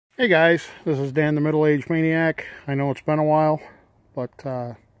Hey guys, this is Dan the Middle-Aged Maniac. I know it's been a while, but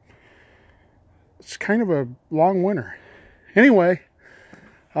it's kind of a long winter. Anyway,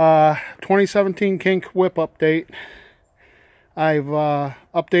 2017 Kink Whip update. I've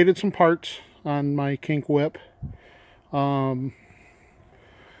updated some parts on my Kink Whip. Put an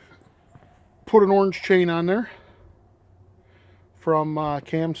orange chain on there from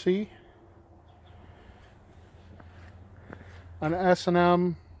KMC. An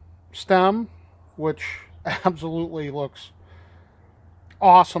S&M stem, which absolutely looks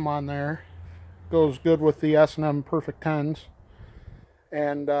awesome on there. Goes good with the S&M Perfect 10s.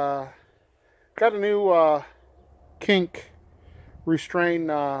 And got a new kink restrain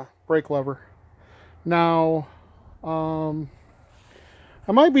brake lever. Now I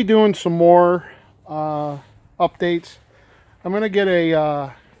might be doing some more updates. I'm going to get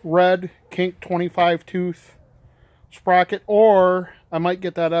a red kink 25 tooth sprocket, or I might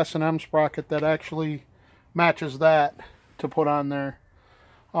get that S&M sprocket that actually matches that to put on there.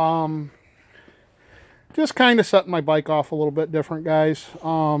 Just kind of setting my bike off a little bit different, guys.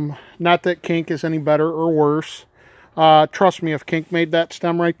 Not that Kink is any better or worse. Trust me, if Kink made that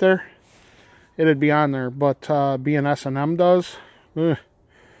stem right there, it'd be on there. But being S&M does,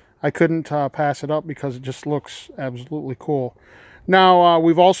 I couldn't pass it up because it just looks absolutely cool. Now,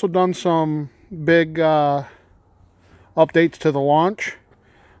 we've also done some big updates to the launch.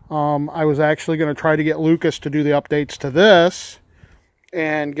 I was actually going to try to get Lucas to do the updates to this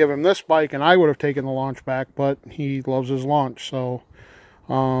and give him this bike, and I would have taken the launch back, but he loves his launch. So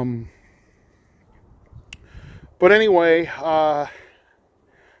but anyway,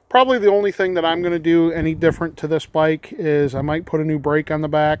 probably the only thing that I'm going to do any different to this bike is I might put a new brake on the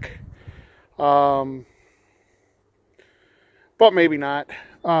back, but maybe not.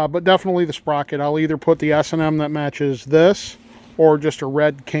 But definitely the sprocket. I'll either put the S&M that matches this or just a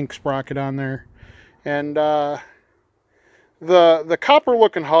red Kink sprocket on there. And the copper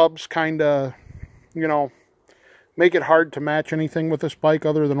looking hubs kind of, you know, make it hard to match anything with this bike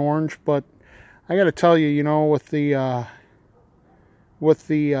other than orange. But I got to tell you, you know, with the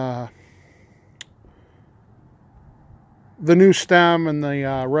new stem and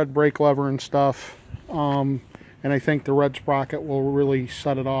the red brake lever and stuff, and I think the red sprocket will really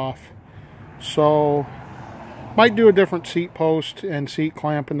set it off. So, might do a different seat post and seat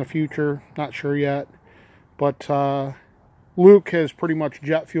clamp in the future. Not sure yet. But Luke has pretty much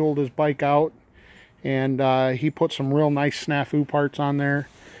jet fueled his bike out. And he put some real nice snafu parts on there.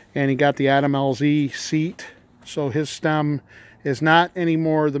 And he got the Adam LZ seat. So his stem is not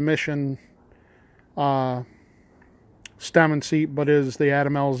anymore the Mission stem and seat, but is the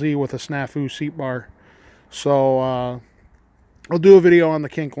Adam LZ with a snafu seat bar. So I'll do a video on the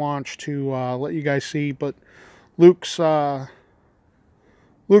Kink launch to let you guys see, but Luke's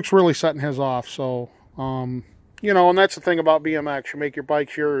really setting his off. So you know, and that's the thing about BMX, you make your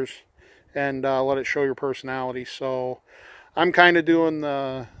bikes yours and let it show your personality. So I'm kind of doing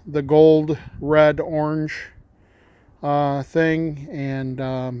the gold, red, orange thing, and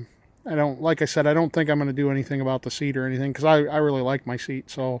I don't, like I said, I don't think I'm going to do anything about the seat or anything, because I really like my seat.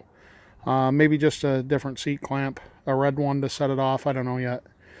 So maybe just a different seat clamp, a red one to set it off. I don't know yet.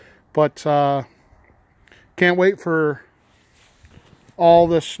 But can't wait for all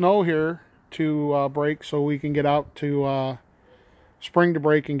this snow here to break so we can get out to spring to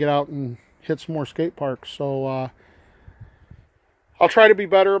break and get out and hit some more skate parks. So I'll try to be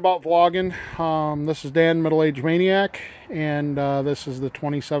better about vlogging. This is Dan, Middle-Aged Maniac, and this is the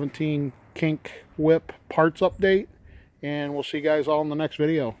 2017 Kink Whip parts update. And we'll see you guys all in the next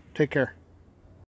video. Take care.